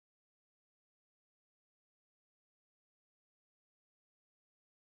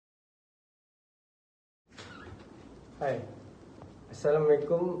Hi,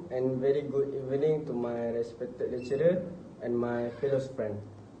 Assalamualaikum and very good evening to my respected lecturer and my fellow friend.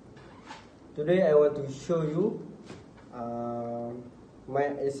 Today I want to show you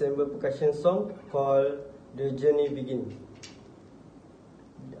my ensemble percussion song called The Journey Begin.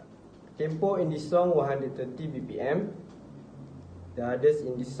 Tempo in this song 130 BPM. The others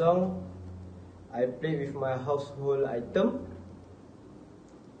in this song I play with my household item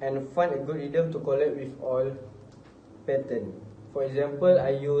and find a good rhythm to collect with all pattern. For example,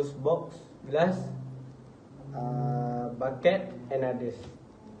 I use box, glass, bucket and others.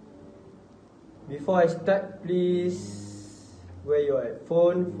 Before I start, please wear your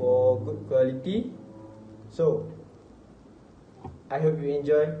headphone for good quality. So, I hope you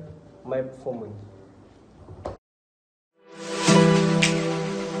enjoy my performance.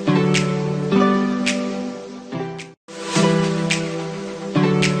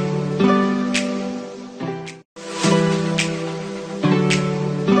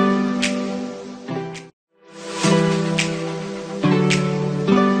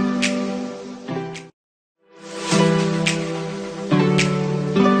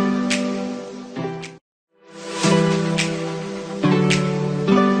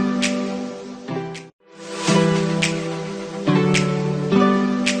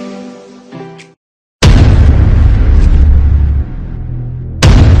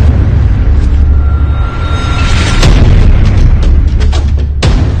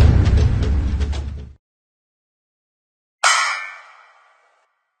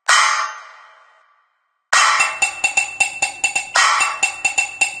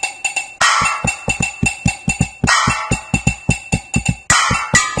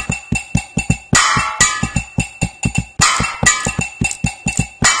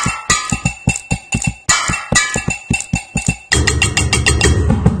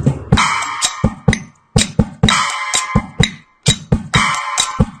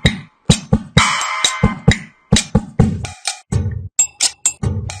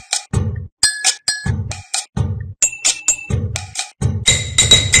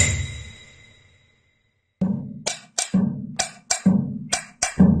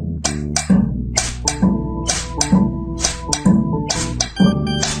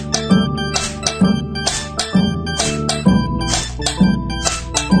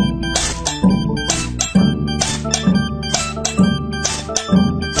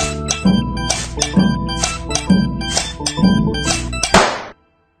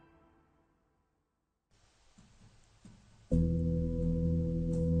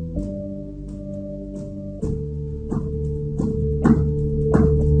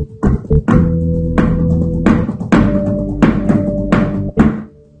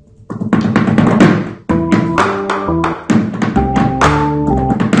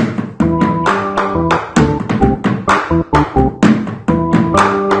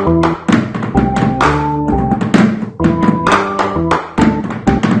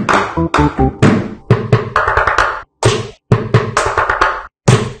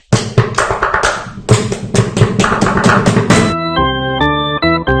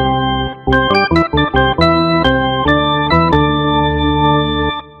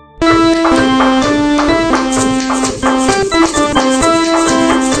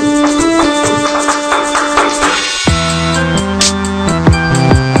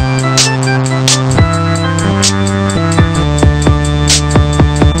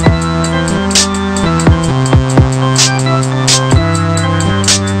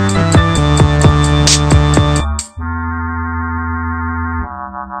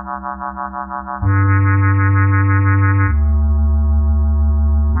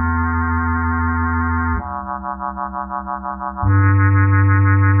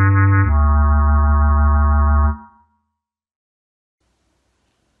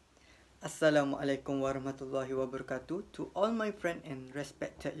 Assalamualaikum warahmatullahi wabarakatuh to all my friend and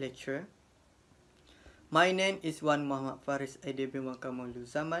respected lecturer. My name is Wan Muhammad Faris Aidil bin Kamalul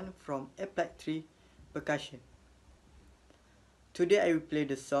Zaman from Applied 3 Percussion. Today I will play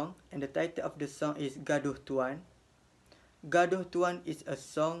the song and the title of the song is Gaduh Tuan. Gaduh Tuan is a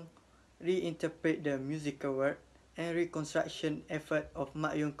song reinterpret the musical work and reconstruction effort of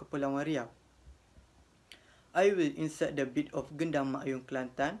Mak Yong Kepulauan Riau. I will insert the beat of Gendang Mak Yong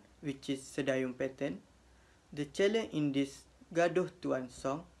Kelantan, which is Sedayung pattern. The challenge in this Gaduh Tuan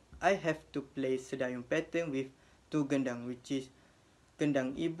song, I have to play Sedayung pattern with two gendang, which is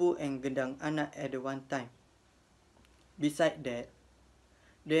gendang ibu and gendang anak at the one time. Besides that,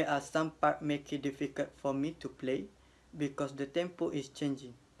 there are some parts make it difficult for me to play because the tempo is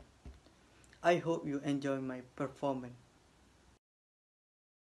changing. I hope you enjoy my performance.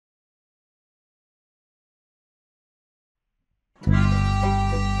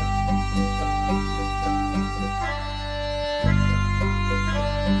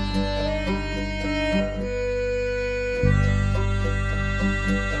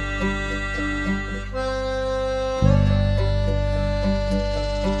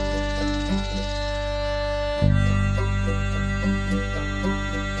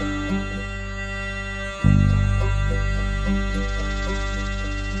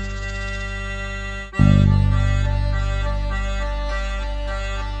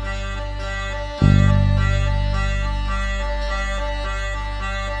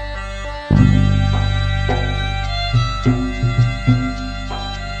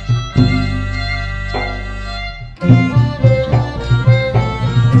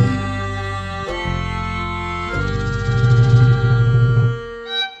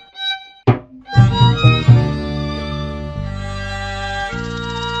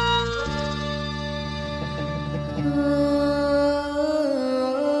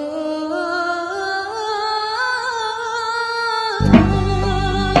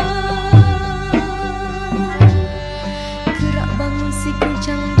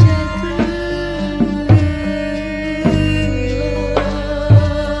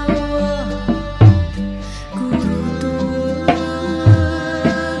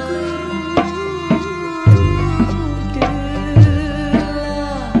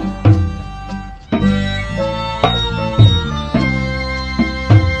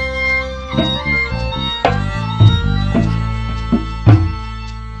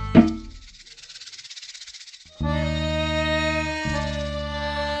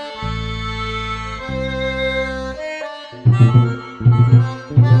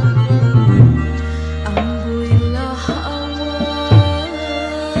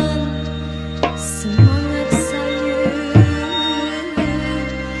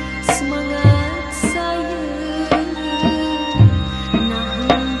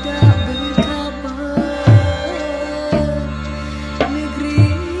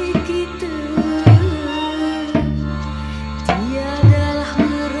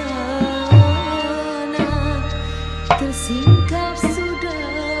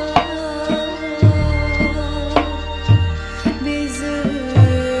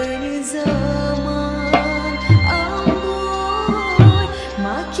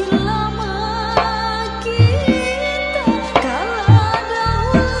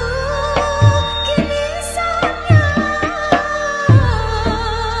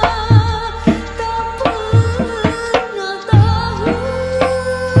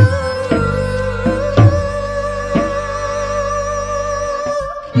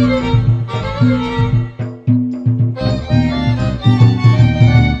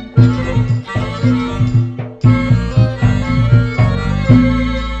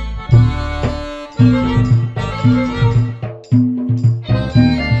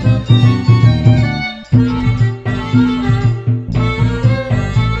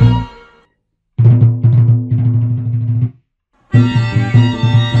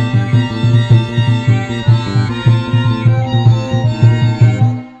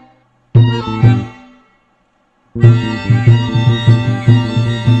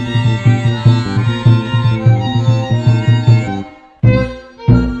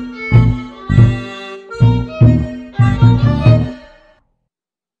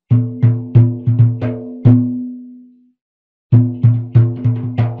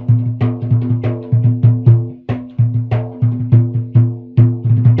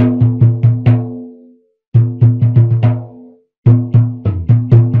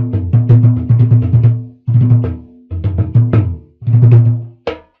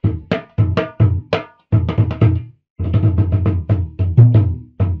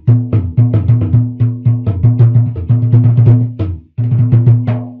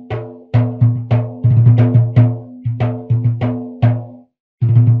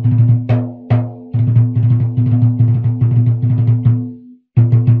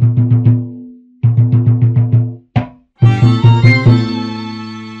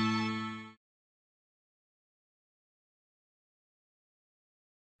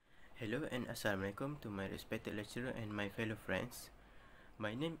 Hello and Assalamualaikum to my respected lecturer and my fellow friends.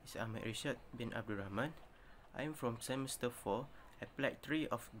 My name is Ahmad Rishad bin Abdul Rahman. I am from semester 4, Applied 3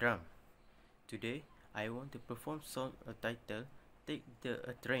 of Drum. Today, I want to perform song titled Take the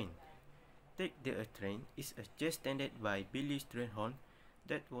A Train. Take the A Train is a jazz standard by Billy Strayhorn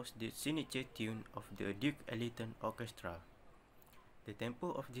that was the signature tune of the Duke Ellington Orchestra. The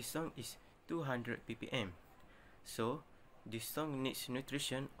tempo of this song is 200 ppm, so this song needs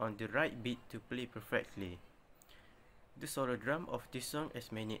nutrition on the right beat to play perfectly. The solo drum of this song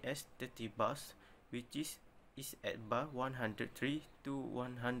as many as 30 bars, which is at bar 103 to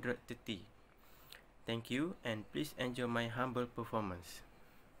 130. Thank you and please enjoy my humble performance.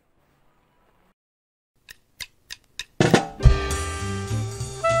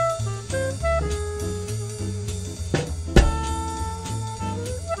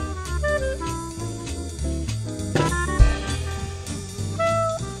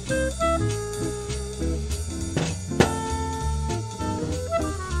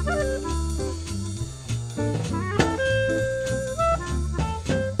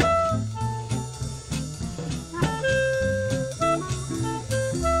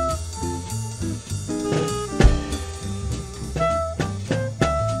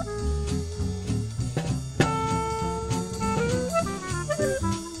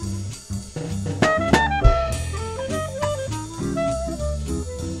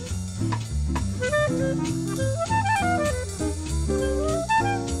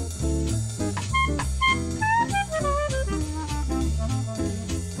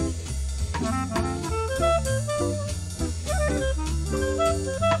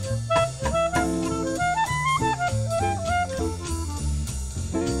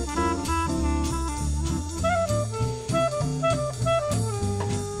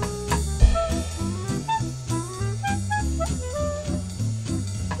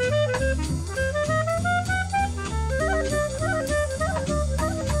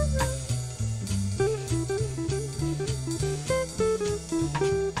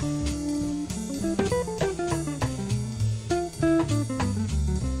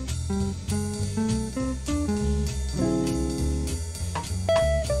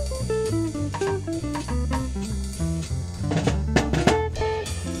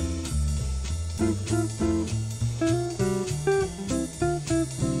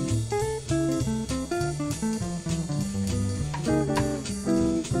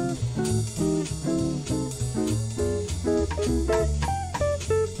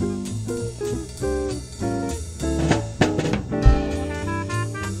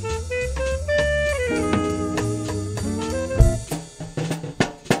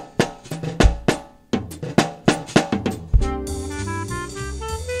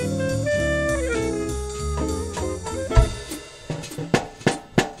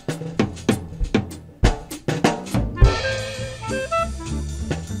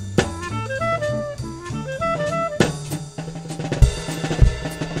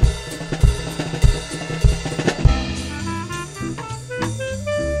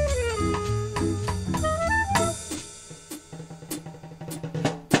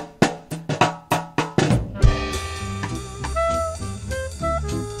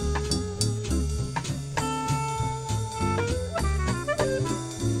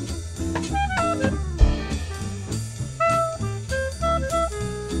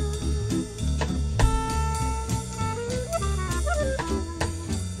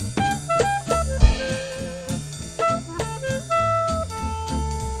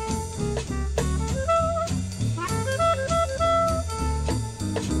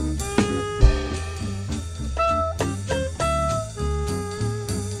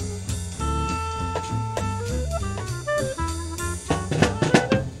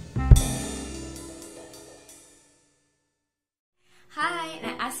 Hi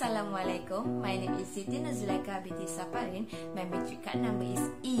and Assalamualaikum. My name is Siti Nazulaka binti Saparin. My matric card number is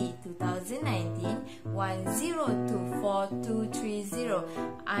E2019-10242230.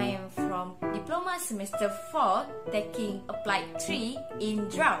 I am from Diploma Semester 4 taking Applied 3 in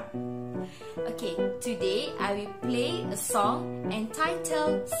Drum. Okay, today I will play a song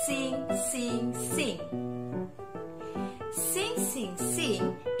entitled Sing, Sing, Sing. Sing, Sing,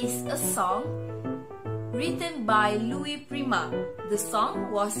 Sing is a song written by Louis Prima. The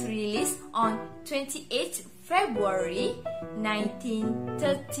song was released on 28 February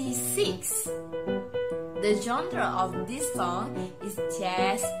 1936. The genre of this song is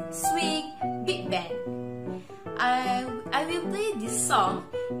jazz, swing, big band. I will play this song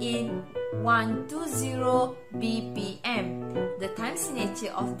in 120 BPM. The time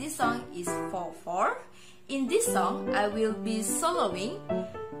signature of this song is 4/4. In this song, I will be soloing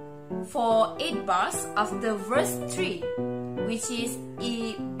for 8 bars after verse 3, which is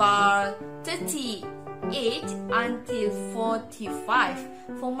E bar 38 until 45.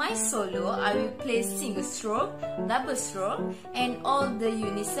 For my solo, I will play single stroke, double stroke, and all the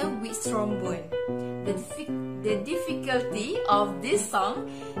unison with trombone. The difficulty of this song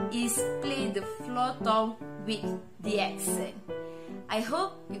is play the floor tom with the accent. I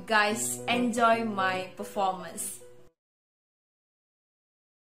hope you guys enjoy my performance.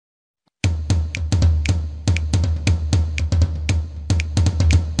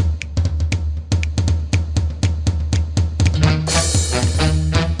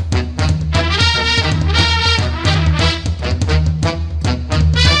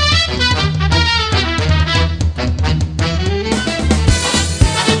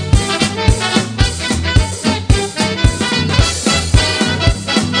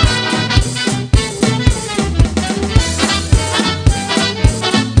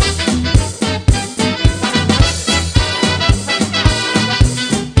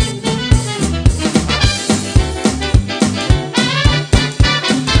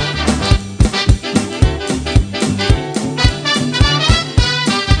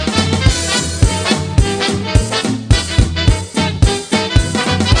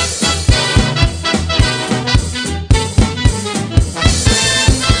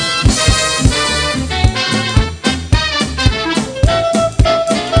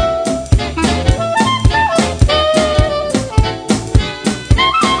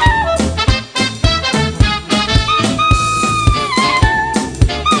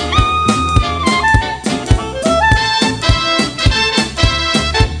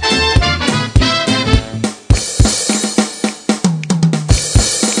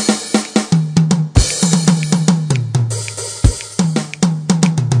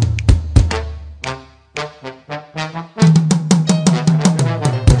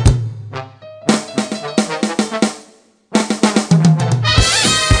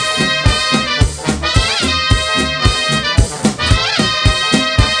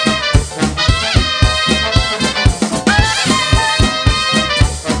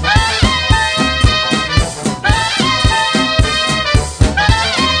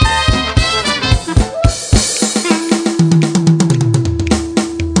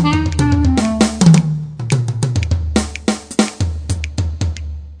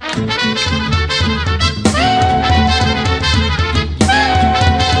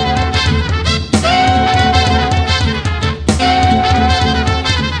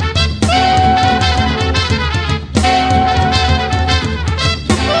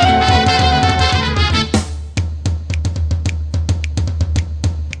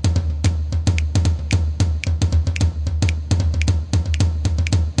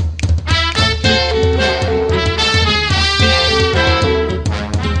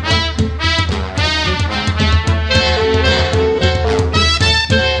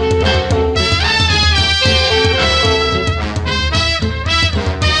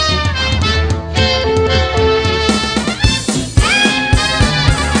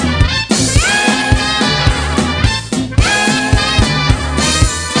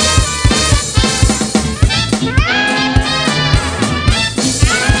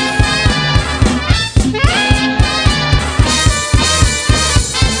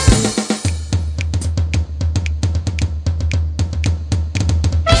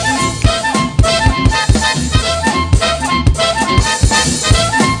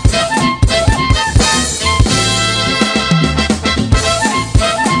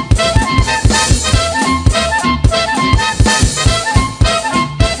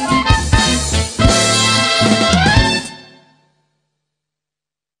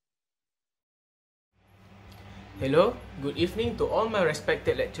 Hello, good evening to all my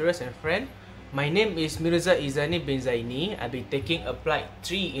respected lecturers and friends. My name is Mirza Izani bin Zaini. I'll be taking Applied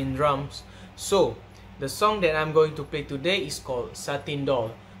 3 in drums. So, the song that I'm going to play today is called Satin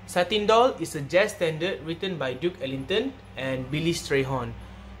Doll. Satin Doll is a jazz standard written by Duke Ellington and Billy Strayhorn,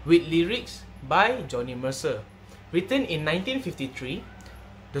 with lyrics by Johnny Mercer. Written in 1953,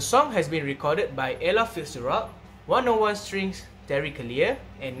 the song has been recorded by Ella Fitzgerald, 101 Strings, Terry Callier,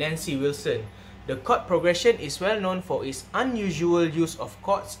 and Nancy Wilson. The chord progression is well known for its unusual use of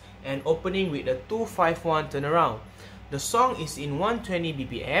chords and opening with a 2-5-1 turnaround. The song is in 120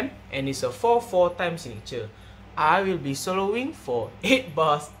 BPM and is a 4/4 time signature. I will be soloing for 8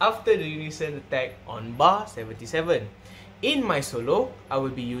 bars after the unison attack on bar 77. In my solo, I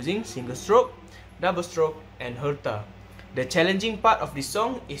will be using single stroke, double stroke, and hurta. The challenging part of this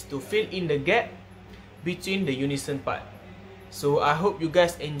song is to fill in the gap between the unison part. So I hope you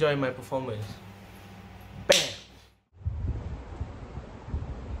guys enjoy my performance. Bam!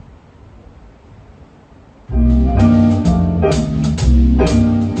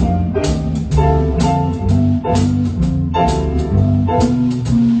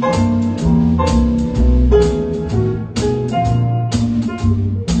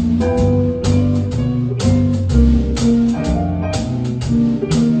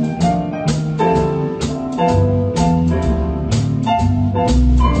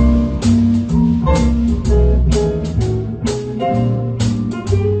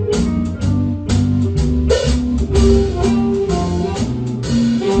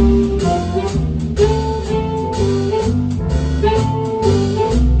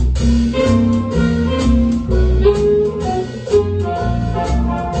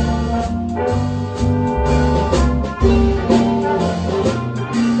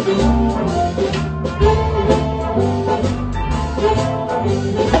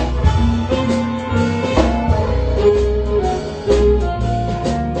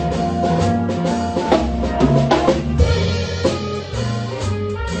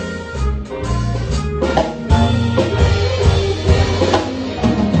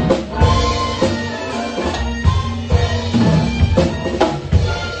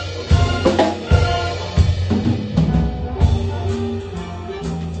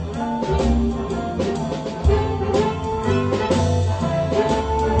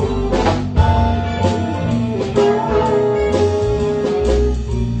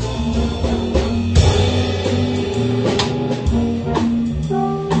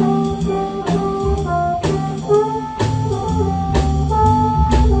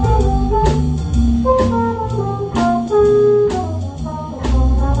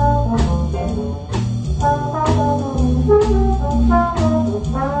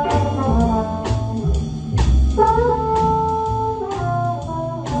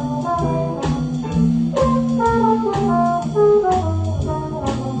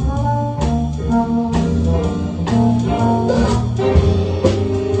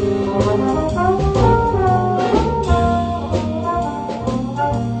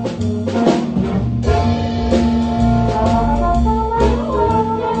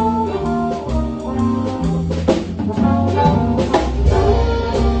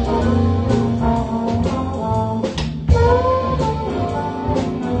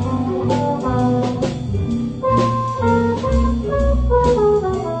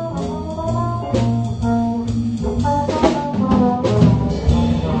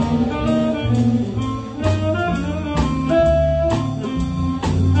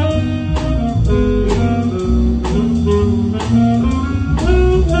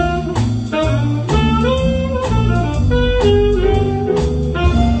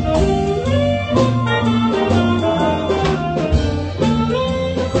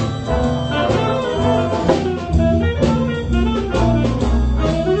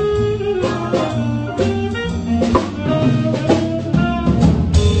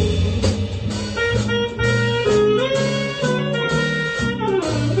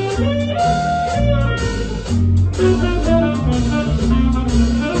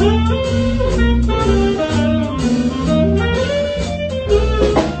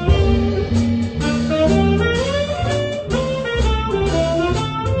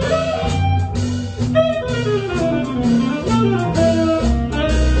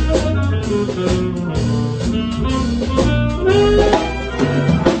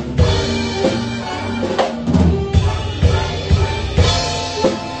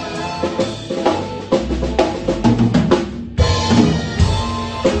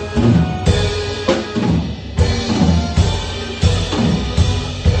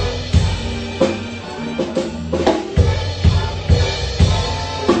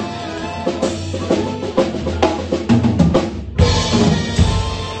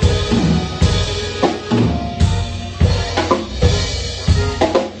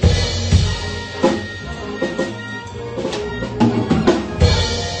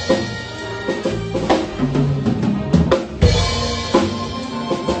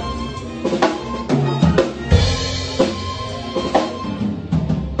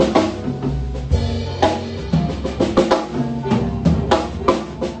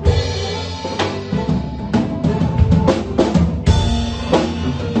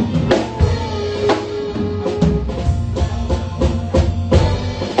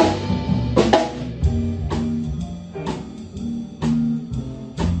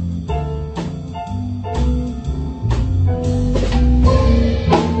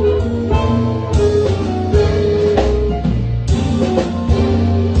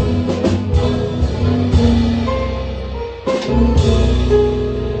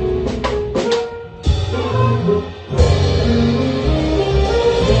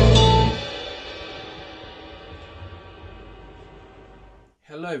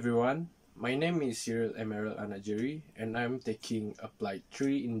 Hello everyone, my name is Cyril Emerald Anajeri and I'm taking Applied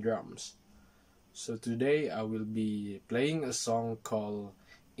 3 in drums. So today I will be playing a song called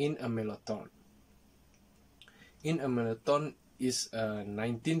In a Mellotron. In a Mellotron is a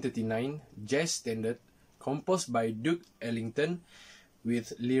 1939 jazz standard composed by Duke Ellington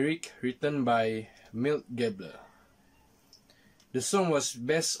with lyric written by Milt Gabler. The song was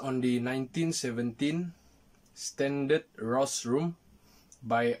based on the 1917 standard Rose Room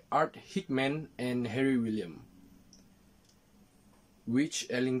by Art Hickman and Harry Williams, which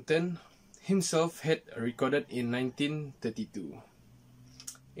Ellington himself had recorded in 1932.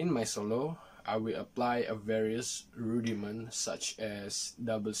 In my solo, I will apply a various rudiments such as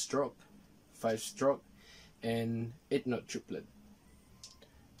double stroke, 5-stroke, and 8-note triplet.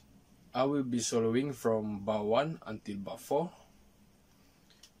 I will be soloing from bar 1 until bar 4,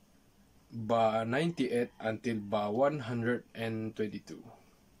 bar 98 until bar 122,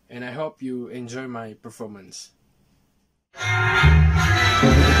 and I hope you enjoy my performance.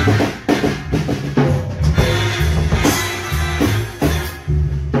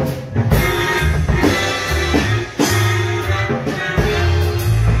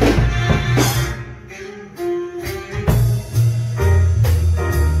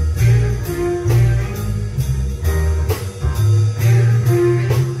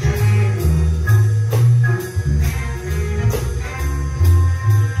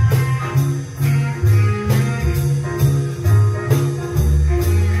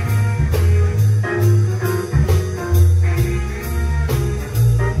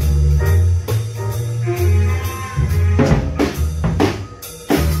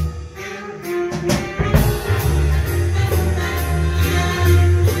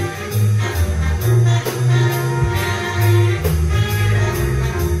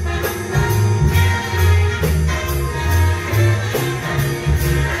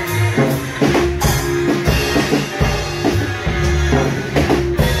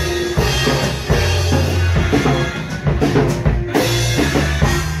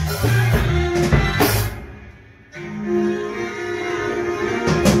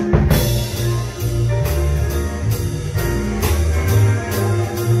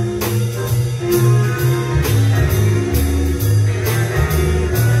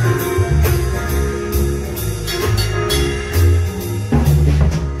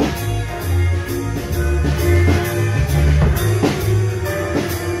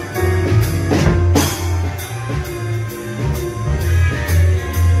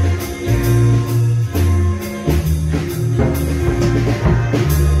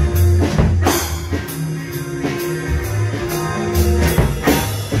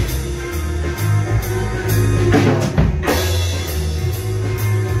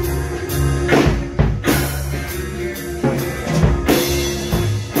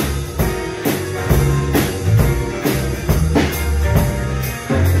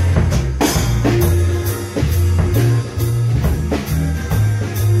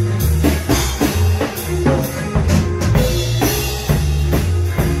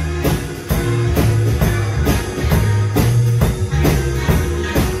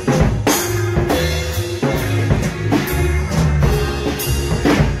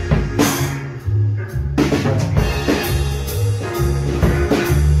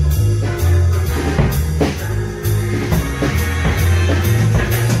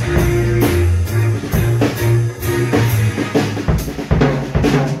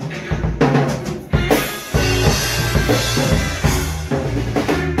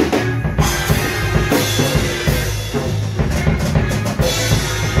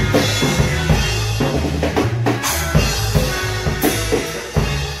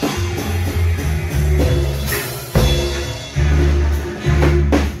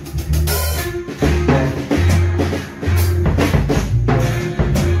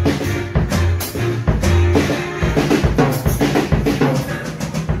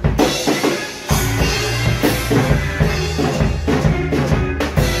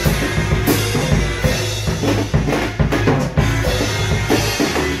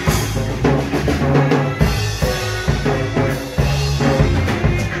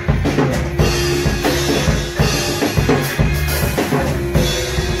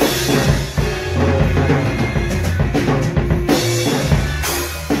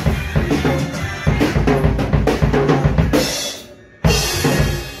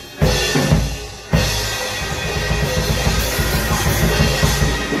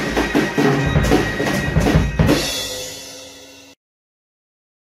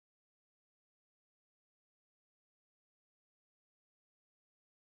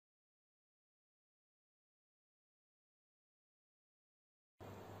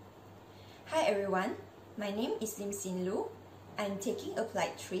 Hi everyone, my name is Lim Sin Lu. I'm taking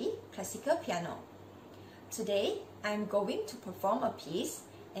Applied 3 Classical Piano. Today, I'm going to perform a piece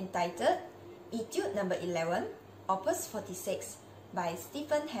entitled Etude No. 11, Opus 46 by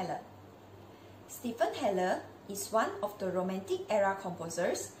Stephen Heller. Stephen Heller is one of the Romantic era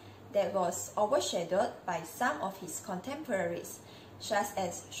composers that was overshadowed by some of his contemporaries, such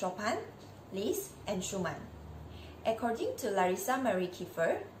as Chopin, Liszt, and Schumann. According to Larissa Marie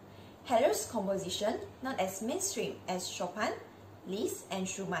Kiefer, Heller's composition not as mainstream as Chopin, Liszt, and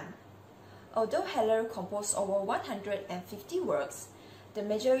Schumann. Although Heller composed over 150 works, the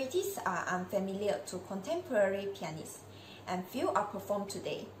majorities are unfamiliar to contemporary pianists, and few are performed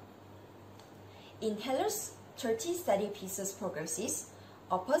today. In Heller's 30 study pieces progresses,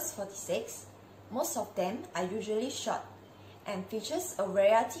 Opus 46, most of them are usually short and features a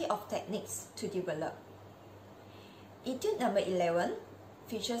variety of techniques to develop. Etude No. 11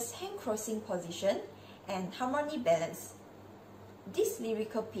 features hand-crossing position and harmony balance. This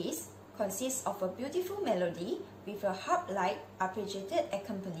lyrical piece consists of a beautiful melody with a harp-like arpeggiated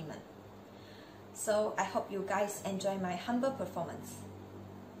accompaniment. So I hope you guys enjoy my humble performance.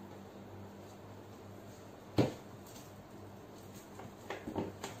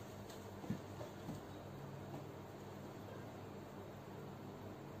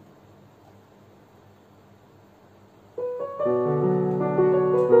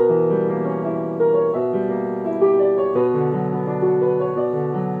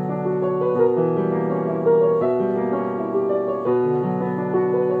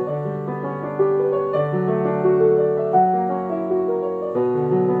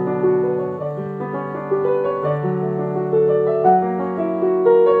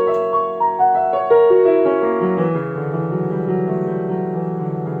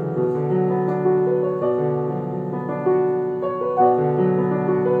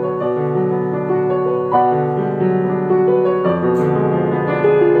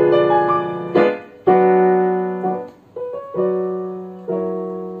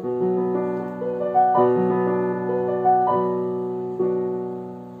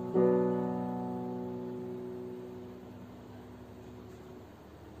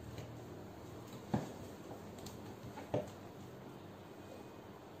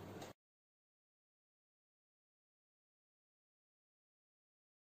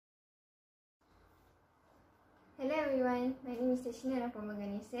 Hello everyone, my name is Tashina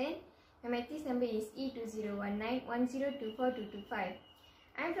Rapamanganisan and my thesis number is E201910242225. I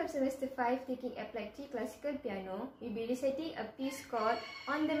am from semester 5 taking Applied 3 Classical Piano. We will be reciting a piece called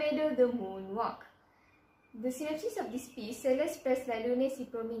On the Meadow the Moon Walk. The synopsis of this piece, Soles Pres la Lune si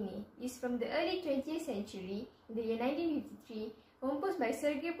Promene, is from the early 20th century in the year 1953, composed by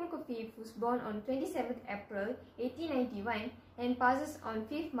Sergei Prokofiev, who was born on 27th April 1891 and passes on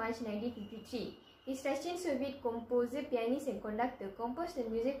 5th March 1953. This Russian Soviet composer, pianist and conductor composed the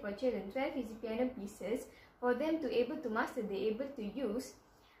music for children, 12 easy piano pieces for them to able to master. They able to use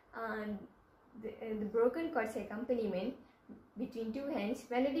the broken chords accompaniment between two hands,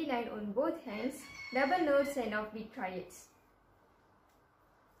 melody line on both hands, double notes and offbeat triads.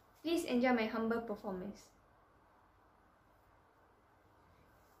 Please enjoy my humble performance.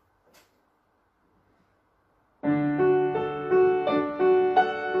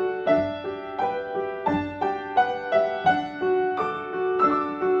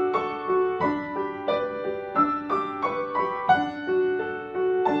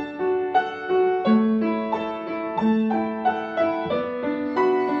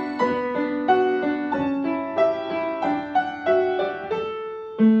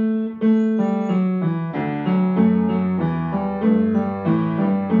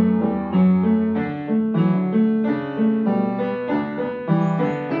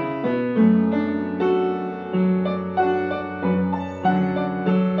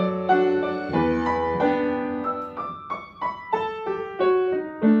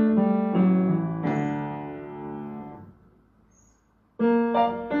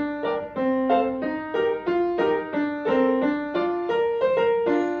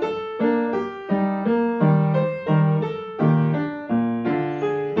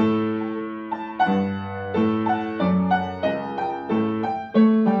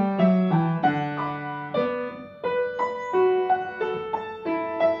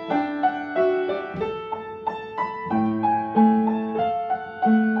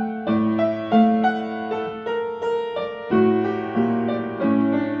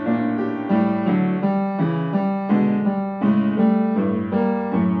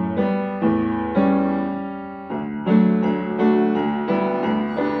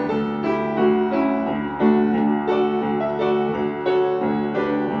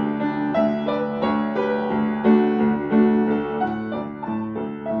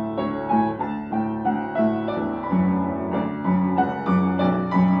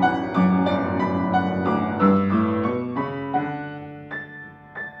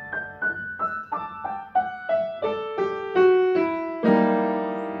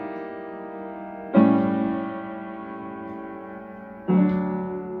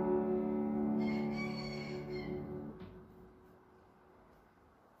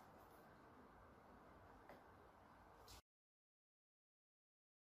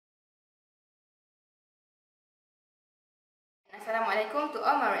 Assalamualaikum to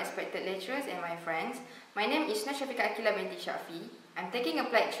all my respected lecturers and my friends. My name is Nur Syafiqah Akila binti Syafi. I'm taking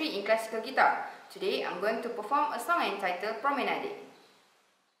Applied 3 in classical guitar. Today, I'm going to perform a song entitled Promenade.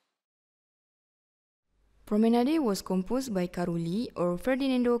 Promenade was composed by Carulli or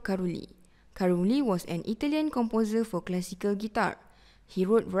Ferdinando Carulli. Carulli was an Italian composer for classical guitar. He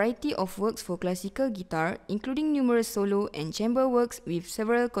wrote variety of works for classical guitar, including numerous solo and chamber works with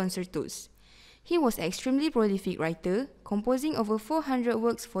several concertos. He was an extremely prolific writer, composing over 400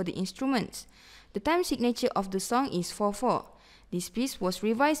 works for the instruments. The time signature of the song is 4/4. This piece was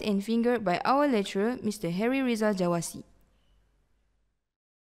revised and fingered by our lecturer, Mr. Harry Rizal Jawasi.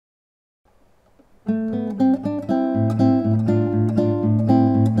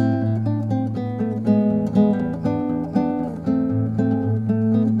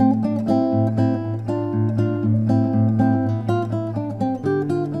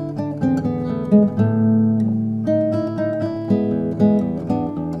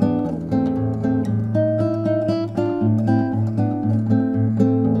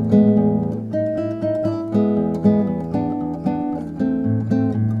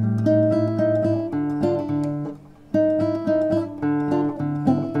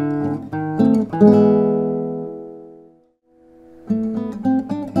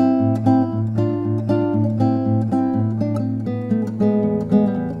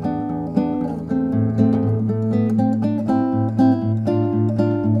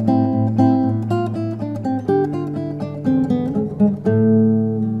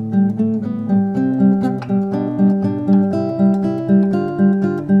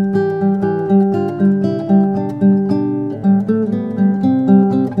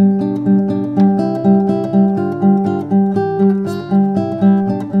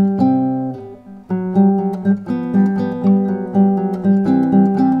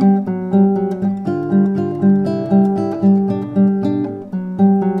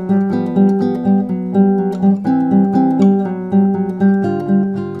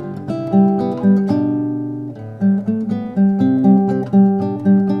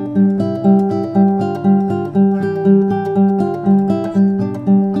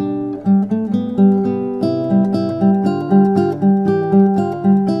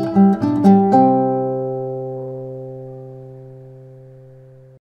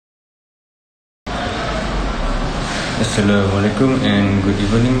 Assalamualaikum and good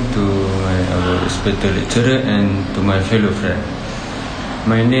evening to our respected lecturer and to my fellow friend.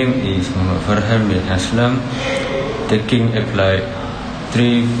 My name is Muhammad Farhan bin Haslam, taking Applied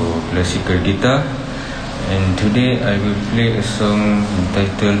 3 for classical guitar, and today I will play a song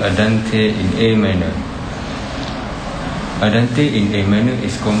entitled Andante in A minor. Andante in A minor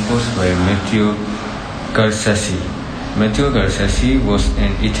is composed by Matteo Calzasi. Matteo Calzasi was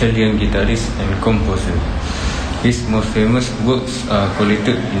an Italian guitarist and composer. His most famous works are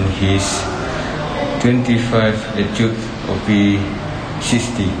collected in his 25 Etudes Op.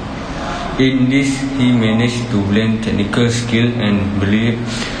 60. In this, he managed to blend technical skill and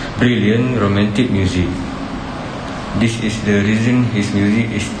brilliant romantic music. This is the reason his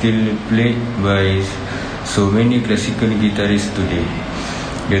music is still played by so many classical guitarists today.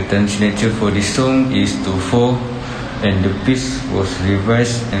 The time signature for this song is 2/4, and the piece was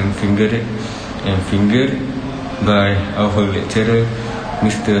revised and fingered by our lecturer,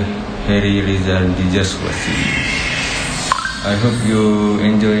 Mr. Harry Rizal Jawasi. I hope you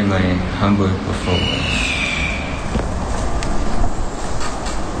enjoy my humble performance.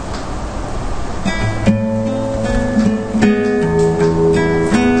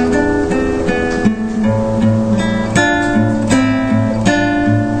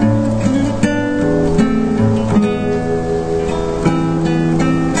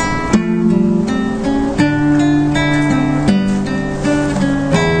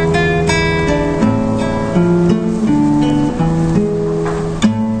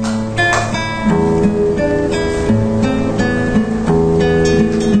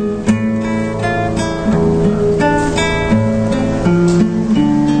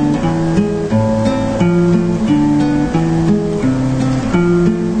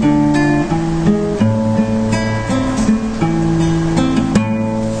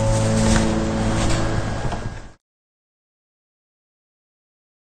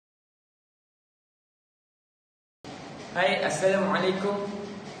 Hai, Assalamualaikum.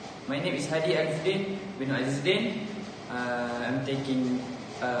 My name is Hadi Arifuddin bin Azizuddin. I'm taking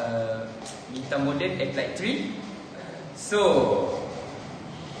guitar modern Applied 3. So,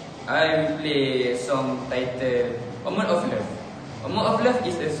 I will play a song titled Amount of Love. Amount of Love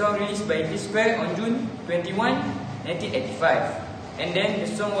is a song released by P-Square on June 21, 1985. And then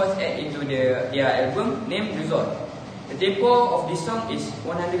the song was added into their album named Resort. The tempo of this song is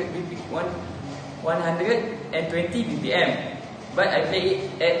 120 BPM, but I play it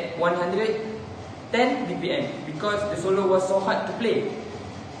at 110 BPM because the solo was so hard to play.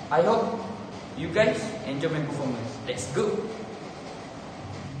 I hope you guys enjoy my performance. Let's go!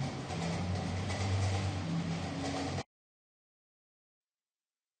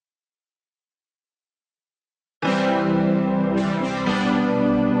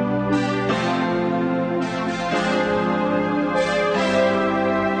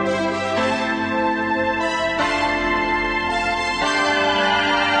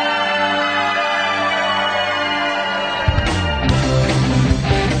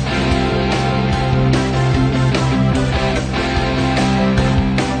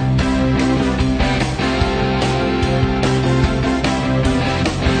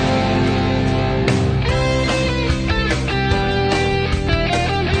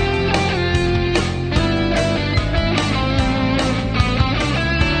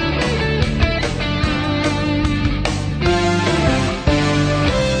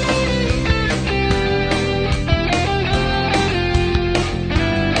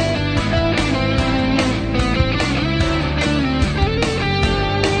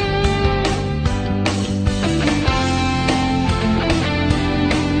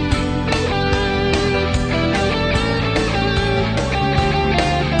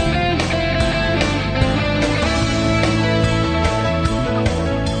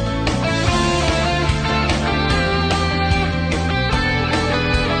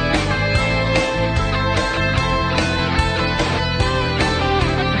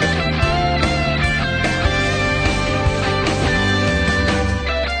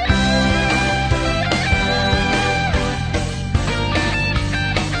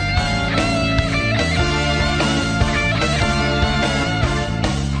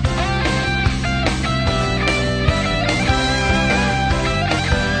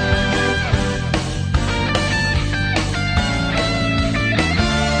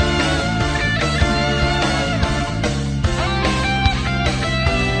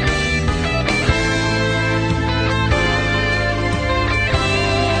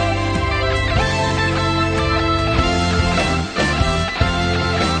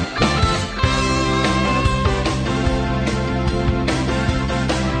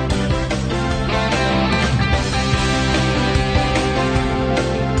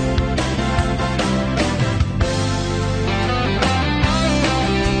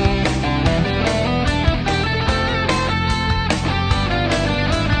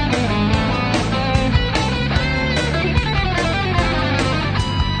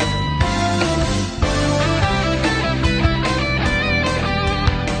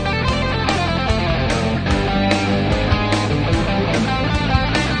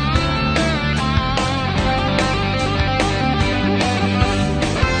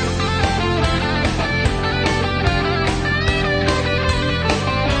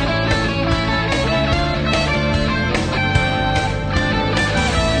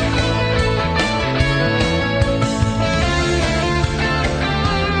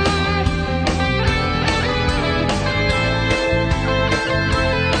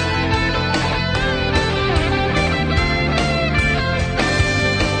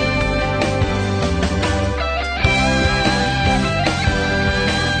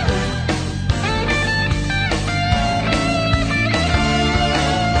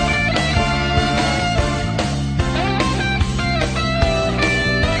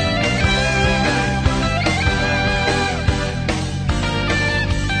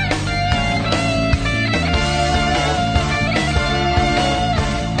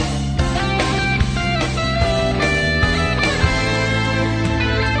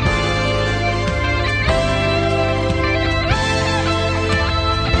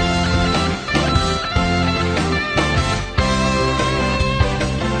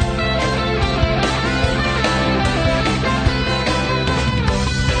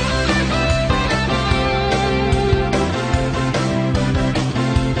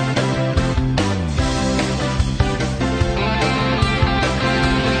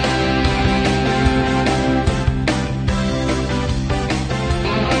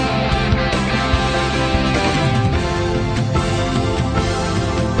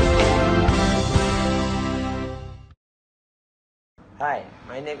 Hi,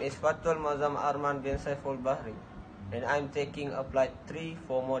 my name is Fatul Mazam Arman bin Saiful Bahri, and I'm taking Applied 3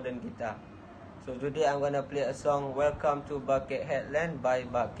 for modern guitar. So today I'm gonna play a song Welcome to Buckethead Land by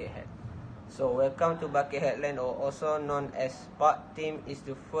Buckethead. So Welcome to Buckethead Land, or also known as Part Team, is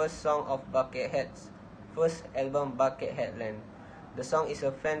the first song of Buckethead's first album Buckethead Land. The song is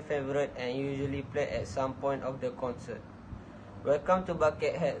a fan favorite and usually played at some point of the concert. Welcome to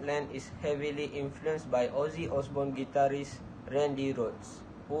Buckethead Land is heavily influenced by Ozzy Osbourne guitarist Randy Rhoads,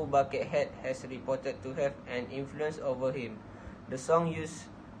 who Buckethead has reported to have an influence over him. The song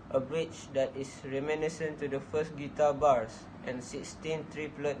used a bridge that is reminiscent to the first guitar bars and 16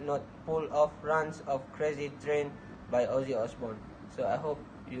 triplet note pull-off runs of Crazy Train by Ozzy Osbourne. So I hope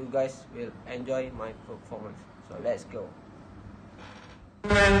you guys will enjoy my performance. So let's go.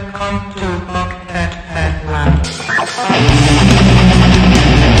 Welcome to Buckethead Land.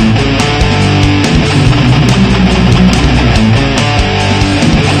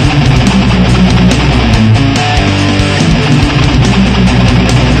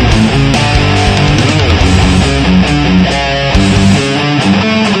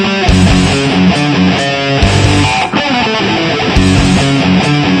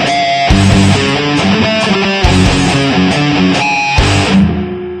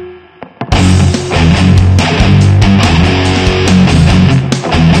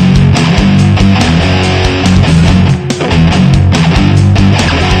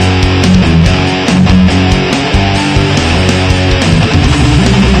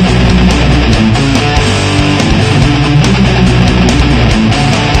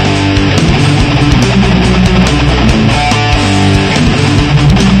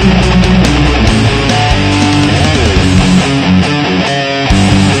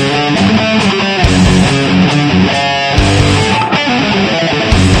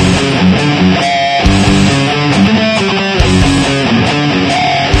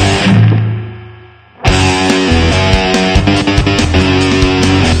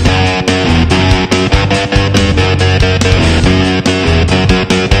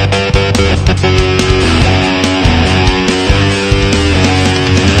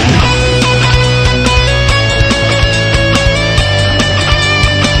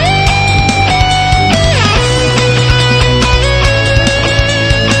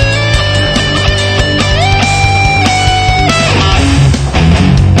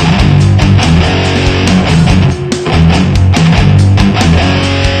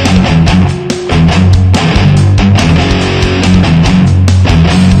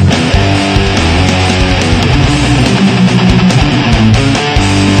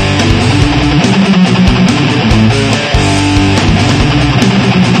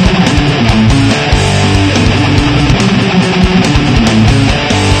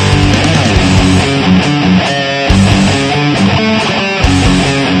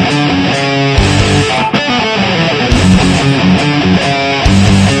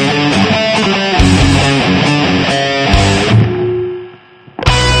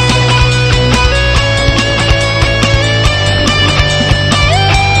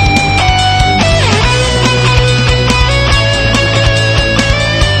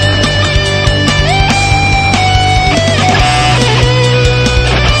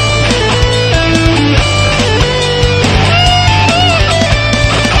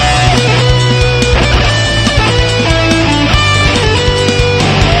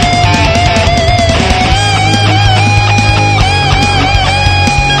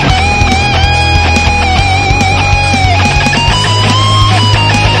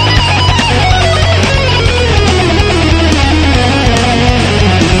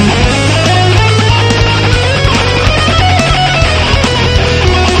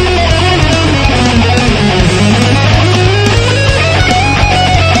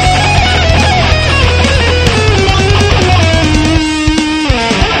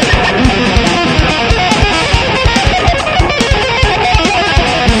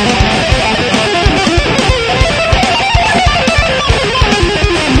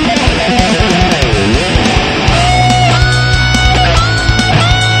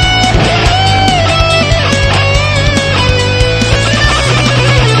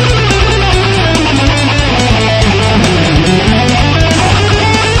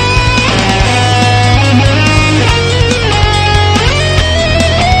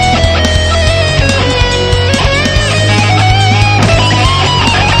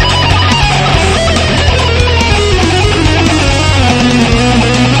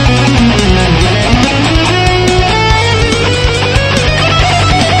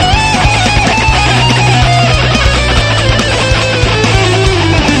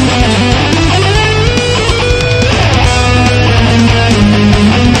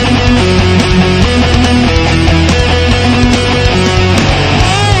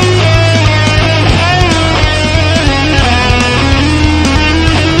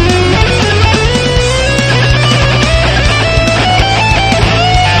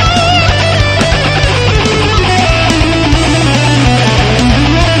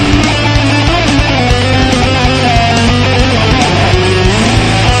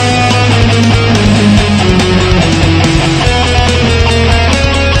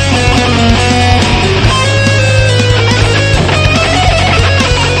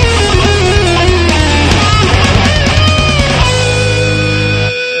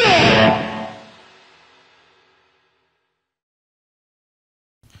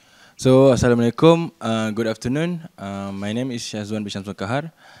 So, Assalamualaikum, good afternoon. My name is Shazwan Bishamsul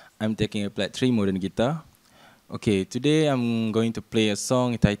Kahar. I'm taking applied 3 modern guitar. Okay, today I'm going to play a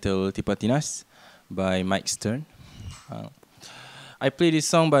song titled Tipatinas by Mike Stern. I play this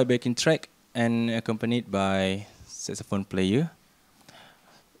song by backing track and accompanied by saxophone player.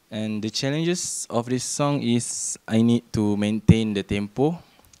 And the challenges of this song is I need to maintain the tempo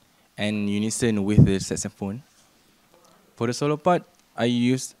and unison with the saxophone. For the solo part, I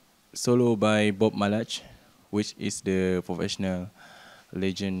used solo by Bob Malach, which is the professional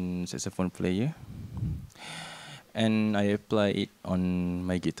legend saxophone player, and I apply it on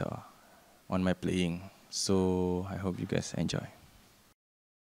my guitar, on my playing. So I hope you guys enjoy.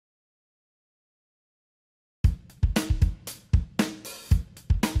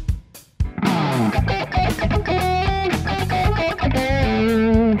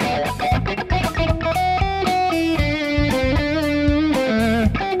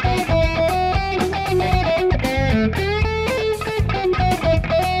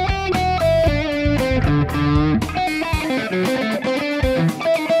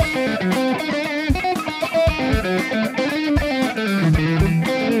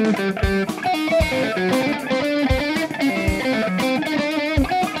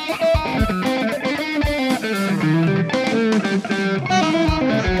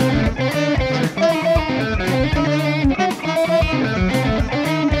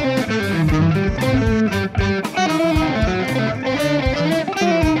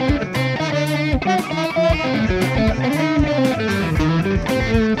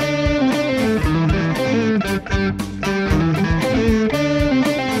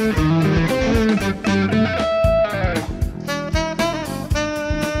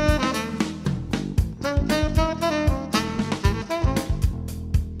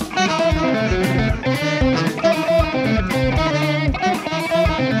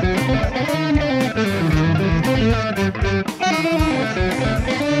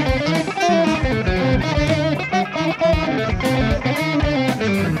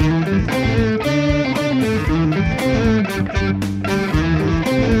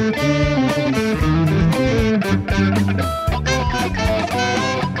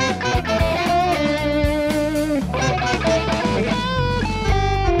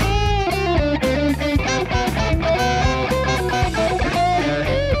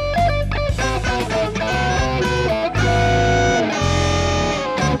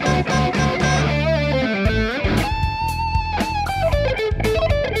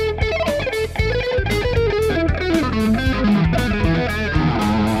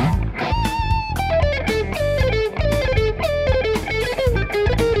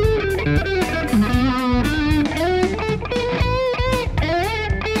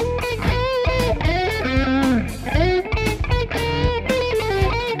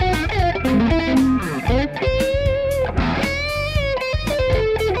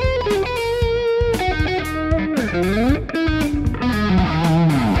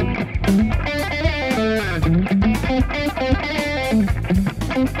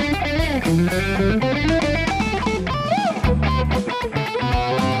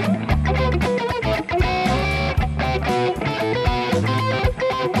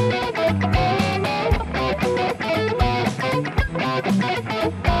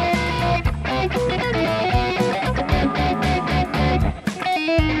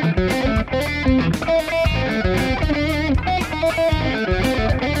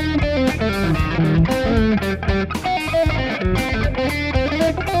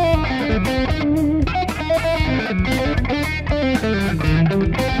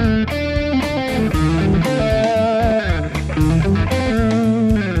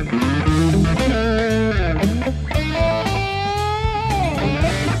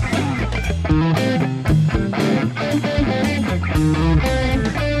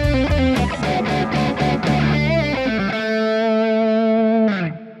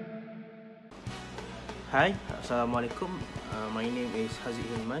 Hi, Assalamualaikum. My name is Haziq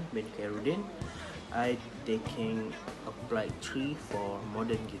Hilman bin Khairuddin. I taking applied 3 for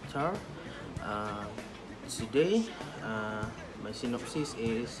modern guitar. Today, my synopsis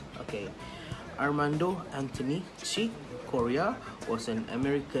is Armando Anthony Chick Corea was an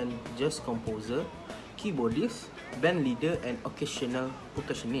American jazz composer, keyboardist, band leader, and occasional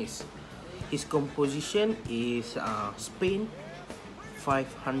percussionist. His composition is Spain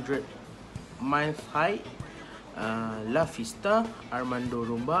 500 Miles High, La Fiesta, Armando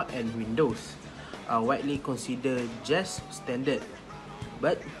Rumba, and Windows are widely considered jazz standard.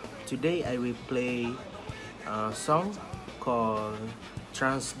 But today I will play a song called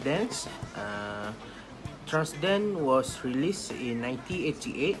Trance Dance. Trance Dance was released in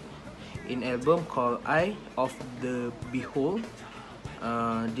 1988 in album called Eye of the Behold.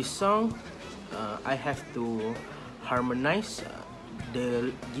 This song, I have to harmonize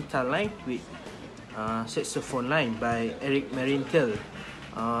the guitar line with saxophone line by Eric Marienthal.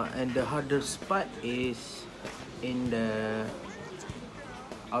 And the hardest part is in the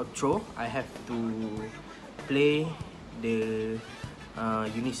outro. I have to play the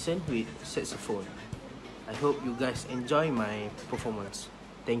unison with saxophone. I hope you guys enjoy my performance.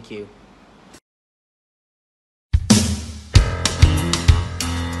 Thank you.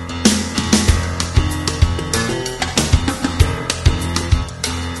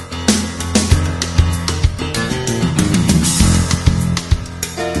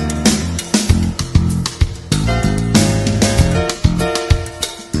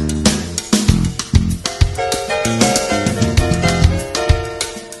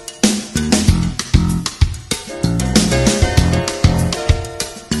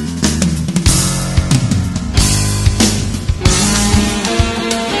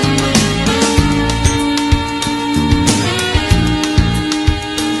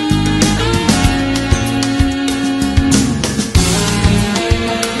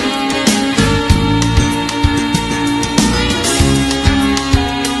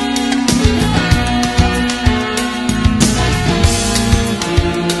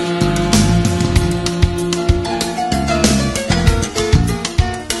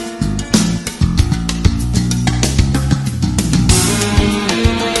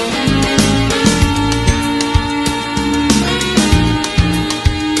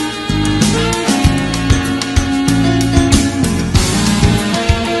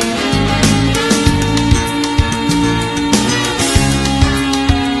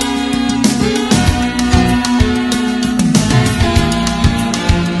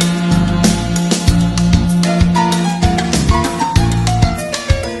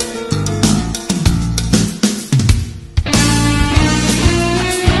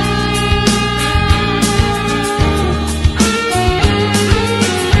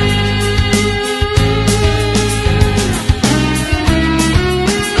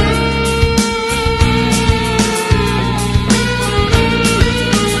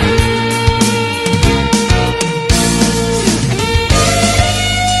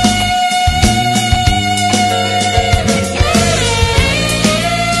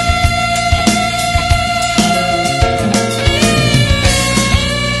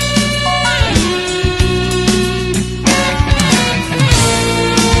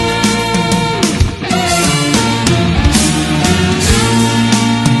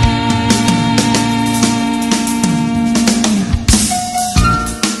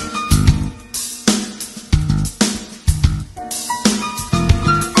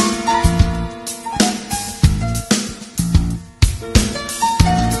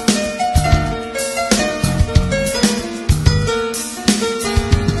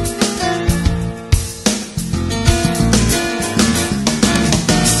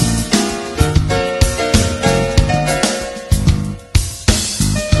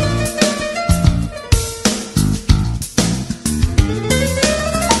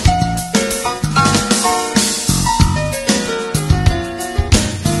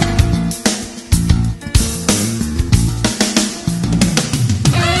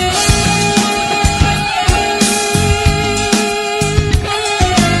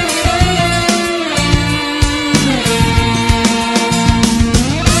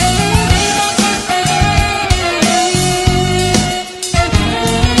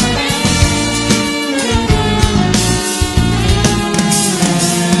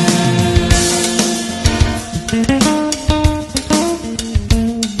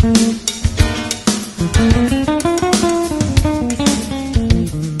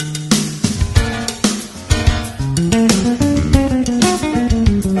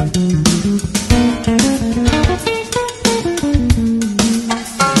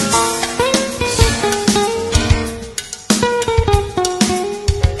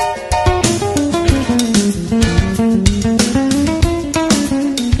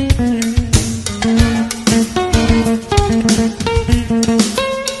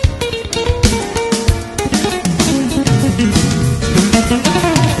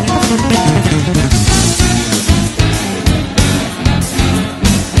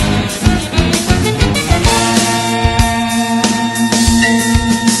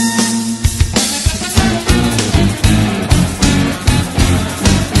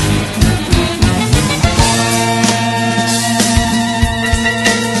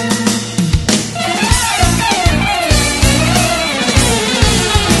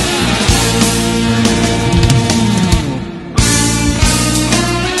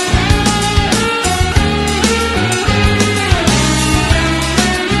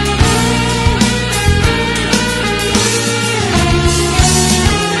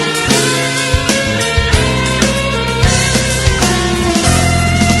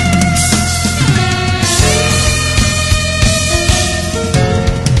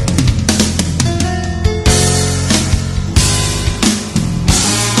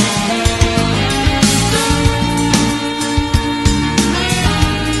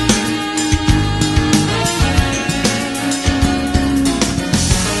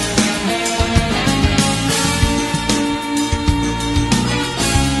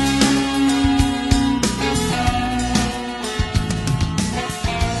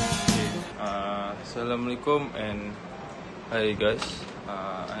 Assalamualaikum and hi guys.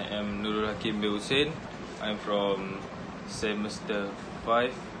 I am Nurul Hakim bin Hussein. I'm from semester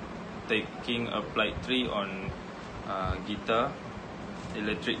 5, taking applied 3 on guitar,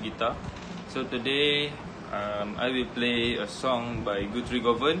 electric guitar. So today I will play a song by Guthrie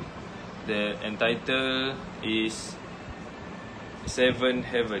Govan. The entitled is Seven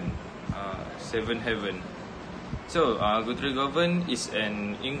Heaven. Seven Heaven. So, Guthrie Govan is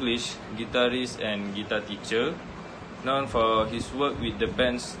an English guitarist and guitar teacher, known for his work with the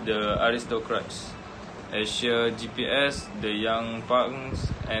bands The Aristocrats, Asia GPS, The Young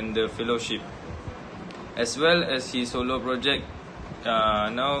Punks, and The Fellowship, as well as his solo project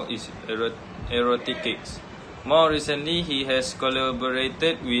now is Erotic Cakes. More recently, he has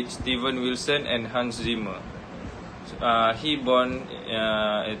collaborated with Steven Wilson and Hans Zimmer. He born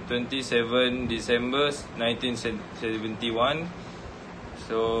 27 December 1971.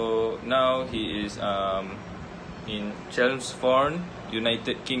 So now he is in Chelmsford,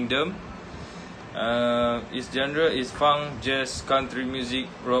 United Kingdom. His genre is funk, jazz, country music,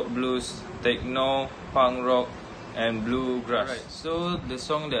 rock, blues, techno, punk rock, and bluegrass. Right. So the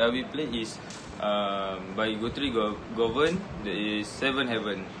song that I will play is by Guthrie Govan. That is Seven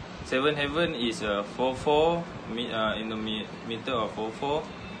Heaven. Seven Heaven is a 4/4 in the meter of 4/4,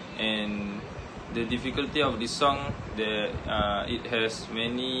 and the difficulty of this song that it has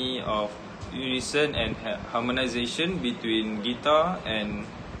many of unison and harmonization between guitar and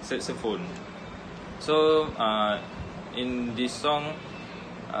saxophone. So in this song,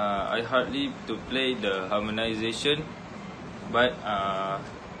 I hardly to play the harmonization, but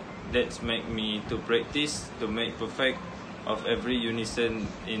that's make me to practice to make perfect of every unison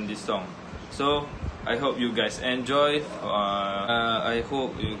in this song. So I hope you guys enjoy. I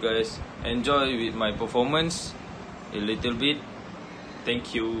hope you guys enjoy with my performance a little bit.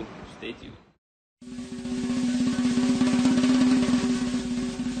 Thank you. Stay tuned.